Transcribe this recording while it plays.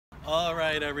All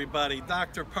right, everybody.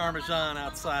 Dr. Parmesan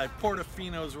outside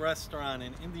Portofino's restaurant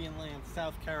in Indian Land,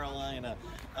 South Carolina,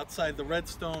 outside the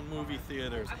Redstone movie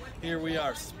theaters. Here we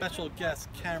are, special guest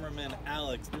cameraman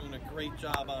Alex doing a great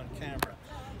job on camera.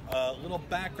 A little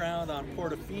background on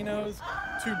Portofinos.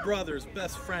 Two brothers,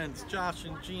 best friends, Josh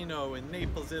and Gino in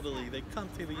Naples, Italy. They come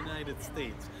to the United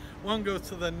States. One goes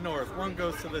to the north, one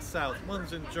goes to the south.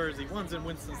 One's in Jersey, one's in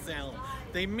Winston-Salem.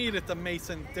 They meet at the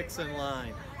Mason-Dixon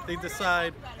line. They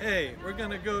decide, hey, we're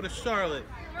gonna go to Charlotte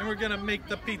and we're gonna make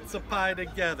the pizza pie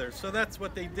together. So that's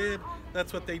what they did,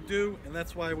 that's what they do, and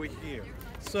that's why we're here.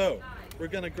 So we're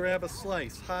gonna grab a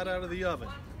slice hot out of the oven.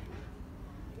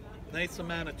 Nice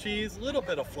amount of cheese, a little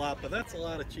bit of flop, but that's a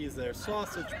lot of cheese there.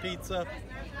 Sausage pizza.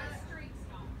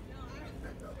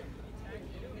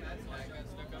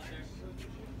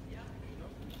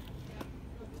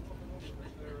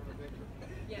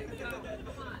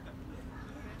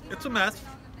 It's a mess,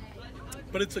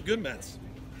 but it's a good mess.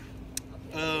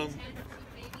 I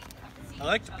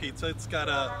like the pizza. It's got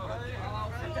a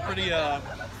pretty, got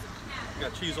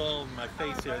cheese all over my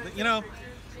face here. You know,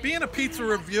 being a pizza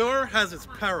reviewer has its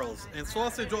perils, and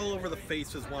sausage all over the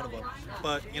face is one of them.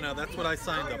 But, you know, that's what I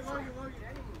signed up for.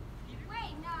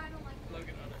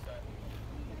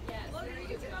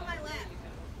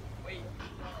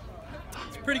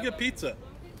 It's a pretty good pizza.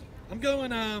 I'm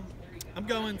going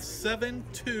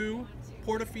 7-2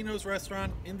 Portofino's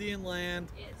restaurant, Indian Land.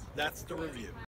 That's the review.